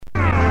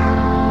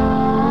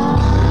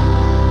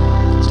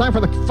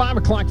time for the 5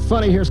 o'clock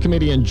funny. Here's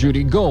comedian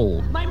Judy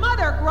Gold. My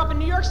mother grew up in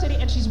New York City,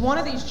 and she's one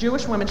of these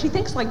Jewish women. She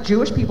thinks, like,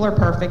 Jewish people are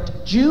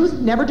perfect. Jews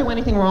never do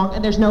anything wrong,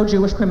 and there's no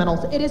Jewish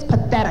criminals. It is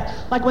pathetic.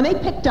 Like, when they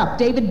picked up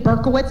David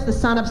Berkowitz, the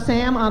son of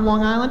Sam, on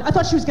Long Island, I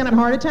thought she was going to have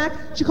a heart attack.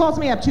 She calls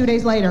me up 2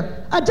 days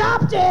later.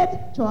 Adopted!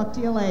 Talk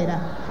to you later.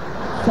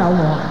 So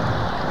long.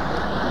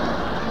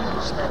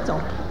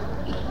 Schnitzel.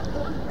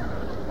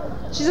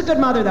 She's a good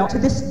mother, though. To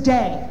this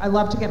day, I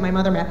love to get my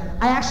mother mad.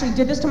 I actually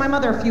did this to my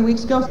mother a few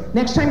weeks ago.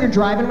 Next time you're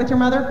driving with your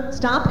mother,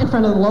 stop in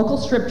front of the local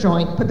strip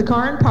joint, put the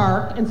car in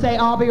park, and say,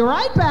 I'll be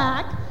right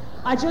back.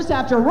 I just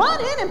have to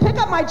run in and pick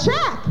up my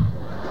check.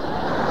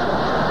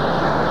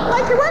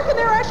 Like you're working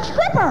there as a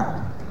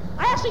stripper.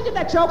 I actually did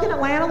that joke in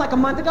Atlanta like a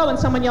month ago, and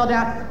someone yelled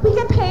out, we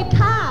get paid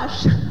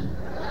cash.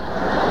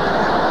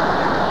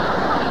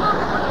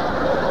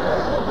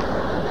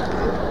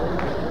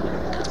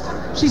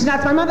 She's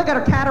nuts. My mother got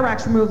her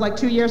cataracts removed like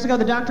 2 years ago.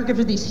 The doctor gives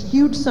her these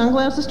huge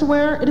sunglasses to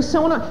wear. It is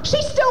so annoying.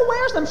 She still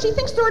wears them. She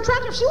thinks they're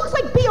attractive. She looks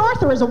like B.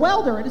 Arthur as a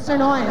welder. It is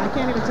annoying. I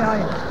can't even tell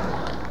you.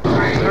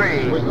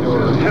 3, 2,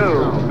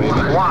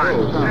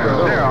 1,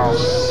 0.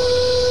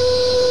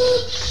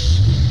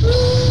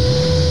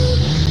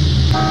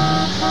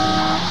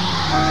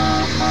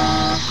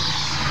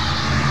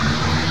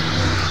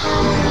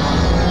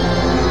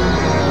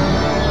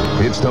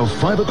 It's the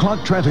 5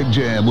 o'clock traffic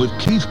jam with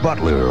Keith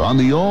Butler on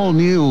the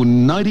all-new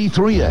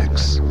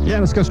 93X. Yeah,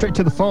 let's go straight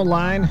to the phone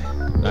line.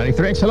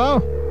 93X,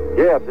 hello?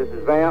 Yes, this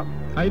is Vance.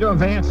 How you doing,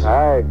 Vance?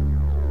 Hey,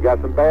 got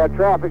some bad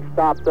traffic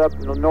stopped up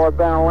in the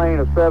northbound lane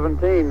of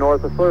 17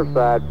 north of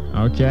Surfside.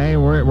 Okay,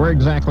 where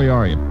exactly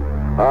are you?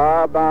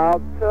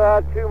 About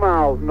 2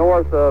 miles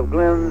north of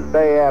Glens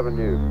Bay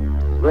Avenue,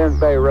 Glens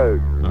Bay Road.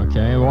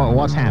 Okay,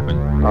 what's happened?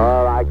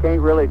 I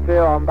can't really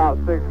tell. I'm about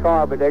 6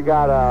 cars, but they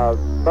got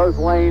both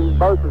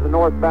of the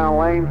northbound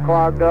lanes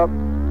clogged up,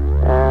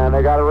 and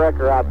they got a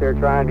wrecker out there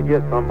trying to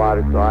get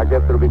somebody, so I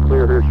guess it'll be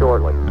clear here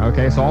shortly.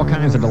 Okay, so all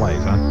kinds of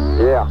delays, huh?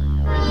 Yeah.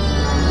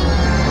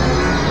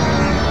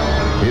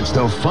 It's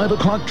the 5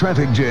 o'clock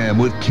traffic jam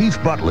with Keith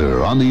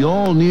Butler on the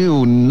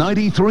all-new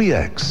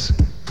 93X.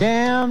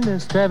 Damn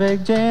this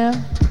traffic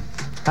jam.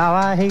 How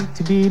I hate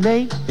to be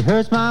late. It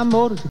hurts my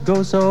motor to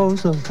go so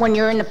slow. When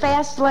you're in the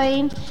fast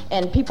lane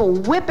and people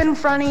whip in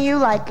front of you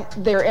like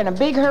they're in a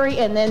big hurry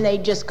and then they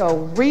just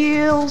go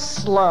real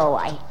slow.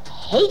 I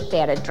hate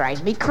that. It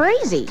drives me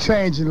crazy.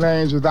 Changing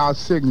lanes without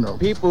signal.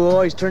 People who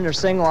always turn their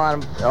signal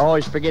on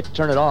always forget to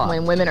turn it off.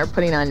 When women are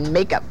putting on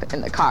makeup in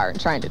the car and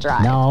trying to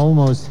drive. Now I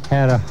almost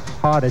had a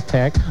heart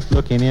attack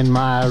looking in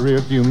my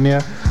rearview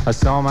mirror. I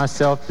saw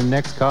myself the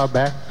next car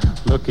back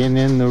looking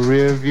in the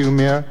rearview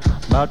mirror.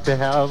 About to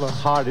have a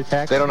heart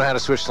attack. They don't know how to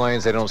switch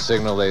lanes. They don't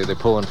signal. They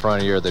pull in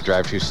front of you or they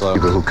drive too slow.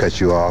 People who cut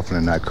you off and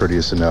are not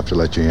courteous enough to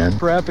let you in.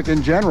 Traffic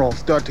in general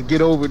start to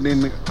get over and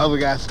then the other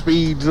guy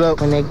speeds up.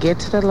 When they get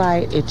to the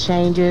light, it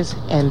changes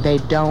and they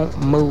don't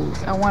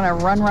move. I want to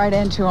run right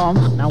into them.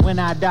 Now when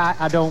I die,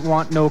 I don't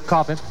want no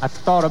coffin. I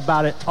thought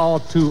about it all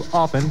too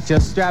often.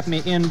 Just strap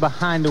me in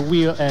behind the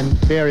wheel and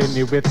bury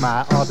me with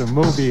my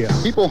automobile.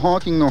 People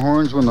honking the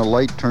horns when the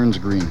light turns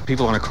green.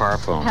 People on a car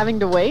phone.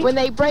 Having to wait. When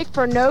they brake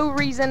for no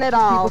reason at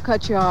all. People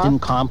cut you off.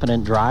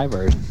 Incompetent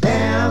drivers.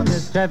 Damn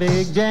this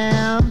traffic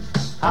jam.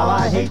 How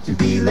I hate to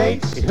be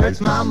late. It hurts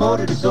my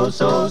motor to go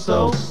so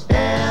slow.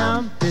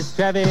 Damn this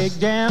traffic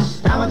jam.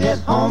 Time I get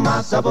home,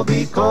 my supper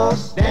be cold.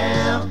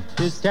 Damn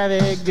this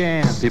traffic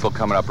jam. People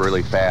coming up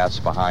really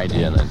fast behind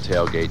you and then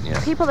tailgating you.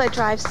 People that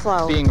drive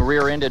slow. Being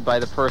rear-ended by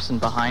the person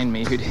behind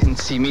me who didn't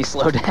see me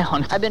slow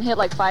down. I've been hit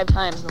like 5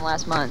 times in the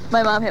last month.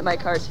 My mom hit my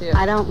car too.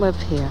 I don't live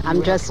here.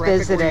 I'm just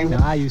visiting.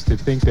 Now, I used to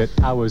think that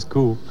I was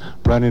cool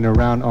running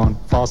around on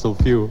fossil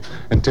fuel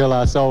until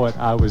I saw what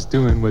I was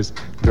doing was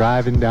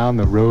driving down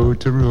the road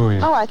to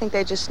ruin. Oh, I think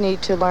they just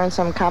need to learn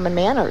some common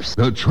manners.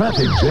 The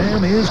traffic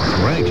jam is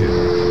cranking.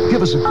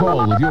 Give us a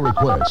call with your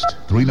request.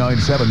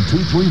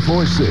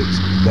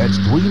 397-2346. That's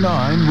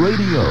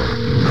 39-RADIO.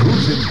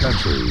 Cruisin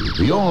Country,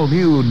 the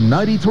all-new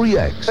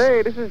 93X.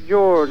 Hey, this is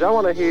George. I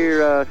want to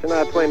hear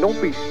Shania Twain, Don't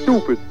Be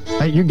Stupid.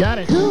 Hey, you got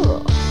it.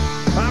 Cool.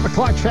 5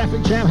 o'clock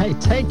traffic jam. Hey,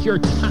 take your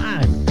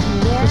time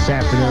this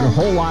afternoon. A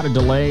whole lot of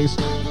delays.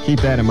 Keep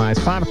that in mind.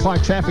 It's 5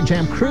 o'clock traffic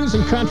jam.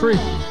 Cruisin Country,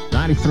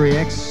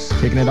 93X.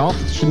 Kicking it off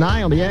with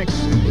Shania on the X.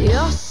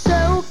 You're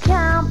so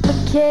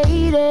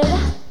complicated.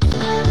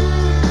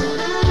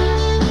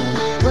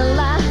 Well,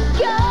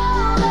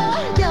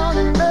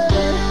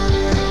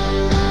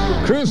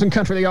 Cruisin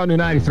Country, the all-new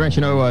 93X.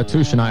 You know, 2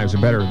 Shanias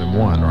are better than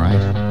 1, right?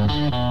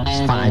 It's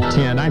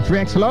 510.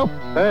 93X, hello?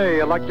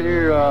 Hey, I'd like to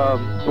hear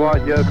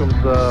Dwight Yoakam's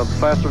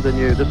Faster Than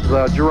You. This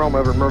is Jerome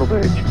over at Myrtle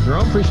Beach.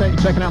 Jerome, appreciate you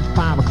checking out the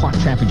 5 o'clock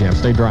traffic jam.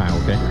 Stay dry,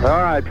 okay?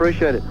 All right,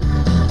 appreciate it.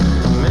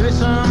 Maybe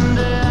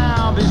someday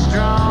I'll be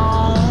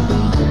strong.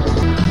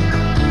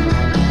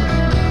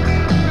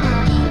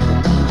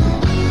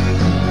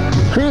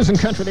 Cruisin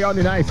Country, the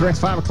all-new 93X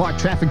 5 o'clock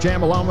traffic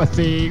jam, along with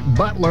the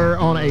Butler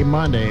on a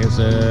Monday. As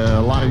a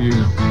lot of you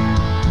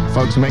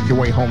folks make your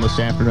way home this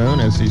afternoon,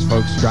 as these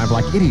folks drive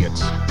like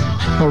idiots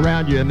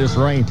around you in this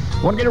rain.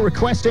 Want to get a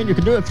request in? You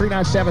can do it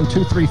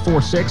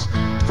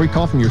 397-2346. Free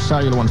call from your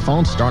cellular one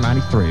phone, star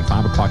 93.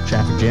 5 o'clock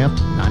traffic jam,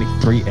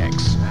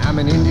 93X. I'm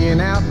an Indian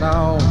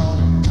outlaw,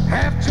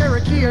 half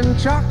Cherokee and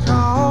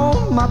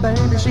Choctaw. My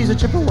baby, she's a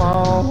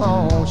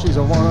Chippewa. She's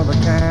a one of a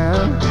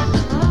kind.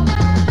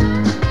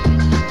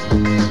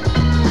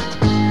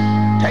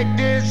 Take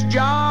this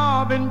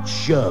job and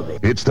shove it.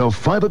 It's the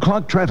 5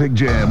 o'clock traffic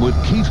jam with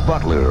Keith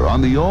Butler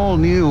on the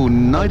all-new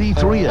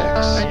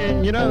 93X.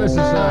 And you know, this is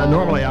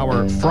normally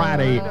our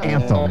Friday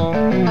anthem,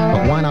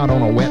 but why not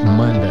on a wet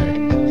Monday?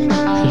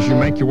 As you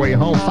make your way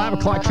home, 5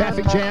 o'clock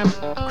traffic jam,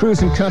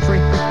 Cruisin' Country,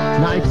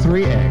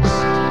 93X.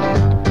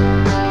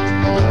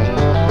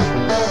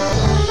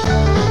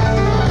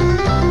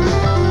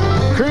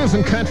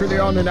 Cruisin' Country,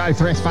 the all-new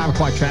 93X, 5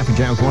 o'clock traffic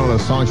jam is one of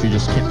those songs you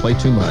just can't play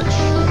too much.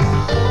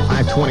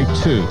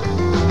 522.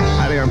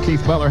 Hi there, I'm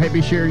Keith Butler. Hey,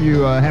 be sure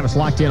you have us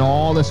locked in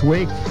all this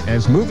week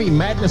as Movie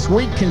Madness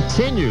Week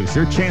continues.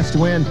 Your chance to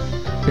win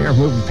a pair of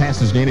movie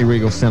passes to any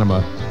Regal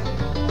Cinema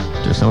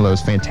to some of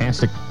those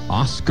fantastic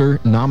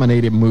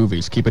Oscar-nominated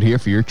movies. Keep it here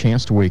for your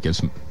chance to win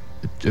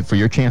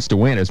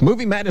as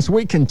Movie Madness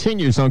Week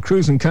continues on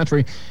Cruisin'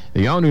 Country,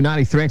 the all-new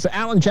 93X.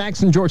 Alan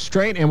Jackson, George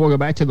Strait, and we'll go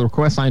back to the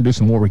request line and do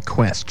some more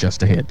requests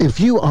just ahead. If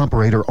you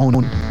operate or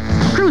own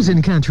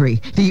Cruisin'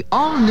 Country, the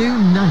all-new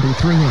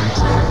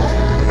 93X.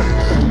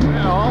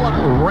 All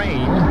up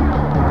rain.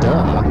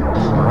 Duh.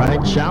 Right.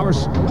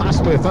 Showers,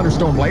 possibly a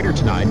thunderstorm later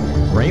tonight.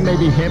 Rain may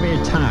be heavy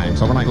at times.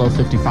 Overnight low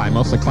 55.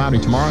 Mostly cloudy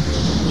tomorrow.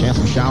 Chance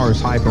of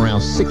showers high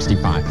around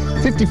 65.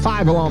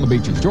 55 along the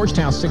beaches.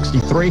 Georgetown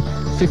 63.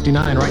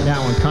 59 right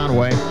now in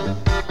Conway.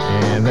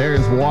 And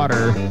there's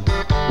water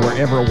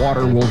wherever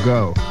water will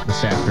go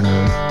this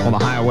afternoon. On the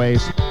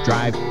highways,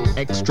 drive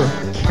extra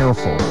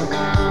careful.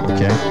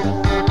 Okay?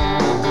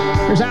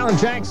 Here's Alan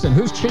Jackson.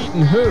 Who's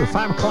cheating who?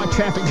 5 o'clock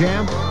traffic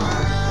jam.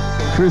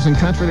 Cruisin'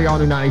 Country, the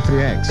all-new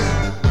 93X.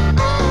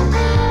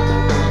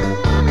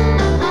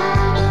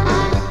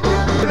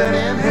 Living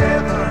in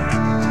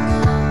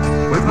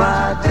heaven with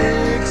my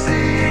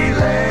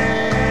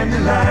Dixieland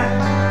delight.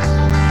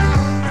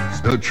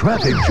 The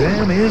traffic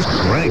jam is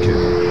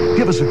cranking.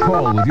 Give us a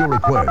call with your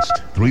request.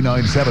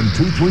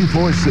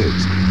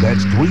 397-2346.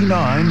 That's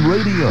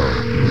 39-RADIO.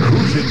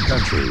 Cruisin'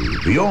 Country,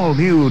 the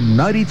all-new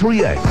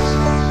 93X.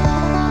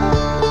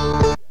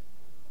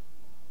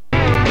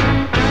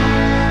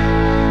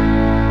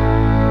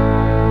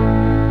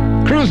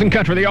 Cruisin'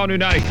 Country, the all-new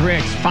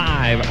 93X,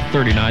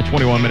 5:39,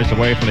 21 minutes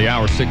away from the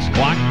hour, 6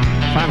 o'clock.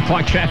 5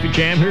 o'clock traffic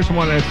jam. Here's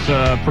one that's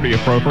pretty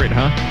appropriate,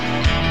 huh?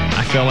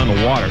 I fell in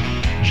the water.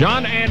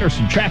 John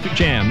Anderson, traffic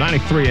jam,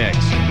 93X.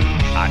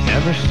 I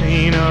never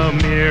seen a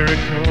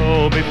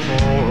miracle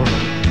before.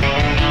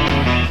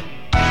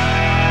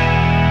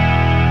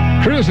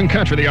 Cruisin'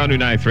 Country, the all-new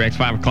 93X,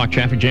 5 o'clock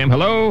traffic jam.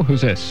 Hello,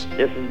 who's this?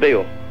 This is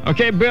Bill.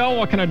 Okay, Bill,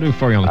 what can I do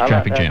for you on the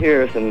traffic jam? I'd like to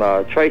hear some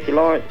Tracy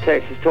Lawrence,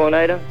 Texas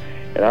Tornado.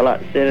 And I'd like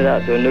to send it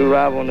out to a new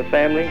rival in the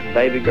family,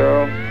 baby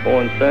girl,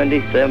 born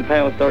Sunday, 7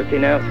 pounds,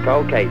 13 ounce,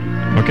 called Katie.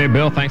 Okay,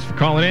 Bill, thanks for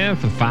calling in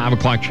for the 5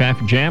 o'clock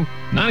traffic jam,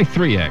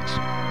 93X.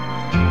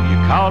 You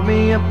called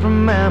me up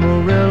from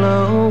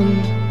Amarillo,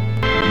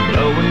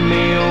 blowing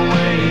me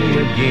away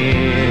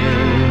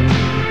again.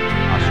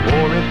 I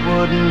swore it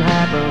wouldn't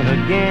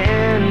happen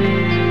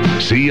again.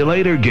 See you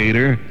later,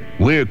 Gator.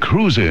 We're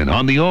cruising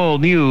on the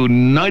all-new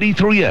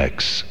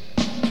 93X.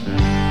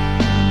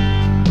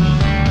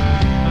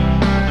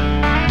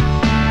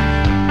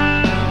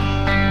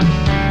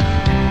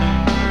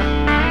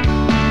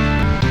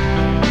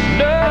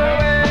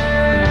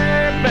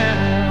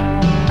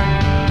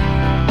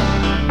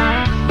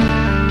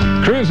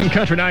 Cruisin'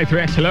 Country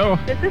 93X, hello.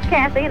 This is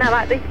Kathy, and I'd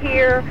like to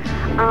hear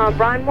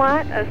Brian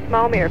White, A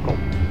Small Miracle.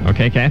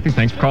 Okay, Kathy,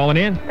 thanks for calling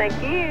in. Thank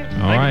you.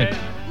 All right.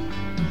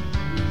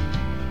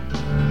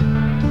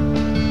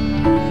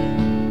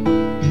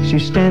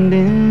 She's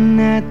standing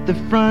at the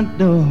front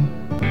door.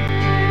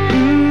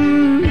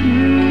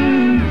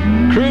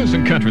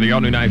 Cruisin' Country, the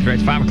all-new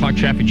 93X, 5 o'clock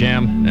traffic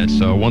jam. That's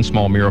One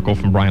Small Miracle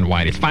from Brian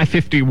White. It's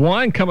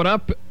 5:51 coming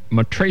up.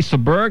 Matresa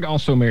Berg,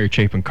 also Mary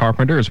Chapin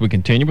Carpenter, as we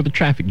continue with the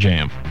traffic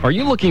jam. Are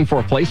you looking for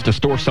a place to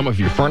store some of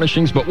your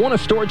furnishings but want a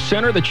storage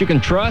center that you can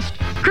trust?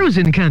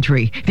 Cruisin'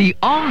 Country, the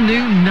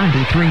all-new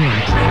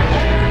 93X.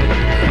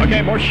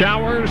 Okay, more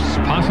showers,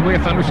 possibly a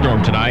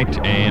thunderstorm tonight,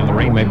 and the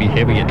rain may be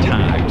heavy at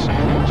times.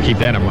 So keep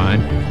that in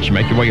mind. As you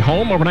make your way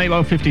home, overnight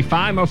low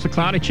 55, mostly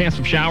cloudy, chance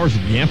of showers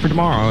again for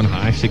tomorrow, and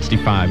high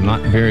 65.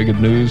 Not very good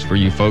news for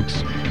you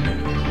folks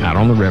out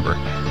on the river.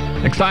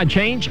 Next side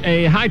change,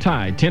 a high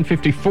tide,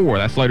 10:54.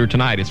 That's later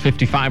tonight. It's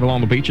 55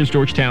 along the beaches,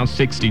 Georgetown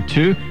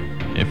 62,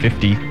 and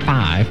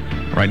 55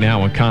 right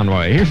now in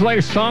Conway. Here's the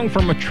latest song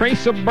from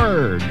Matresa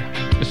Berg.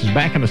 This is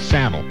Back in the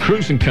Saddle,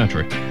 Cruisin'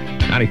 Country,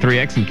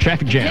 93X and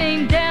Traffic Jam.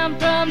 Came down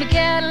from the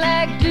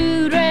Cadillac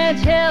Dude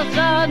Ranch, hell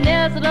saw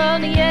nestled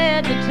on the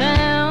edge of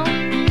town.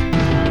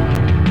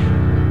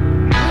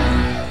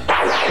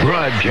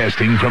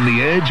 Broadcasting from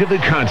the edge of the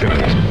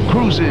continent,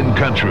 Cruisin'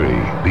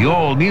 Country, the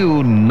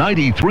all-new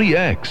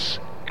 93X.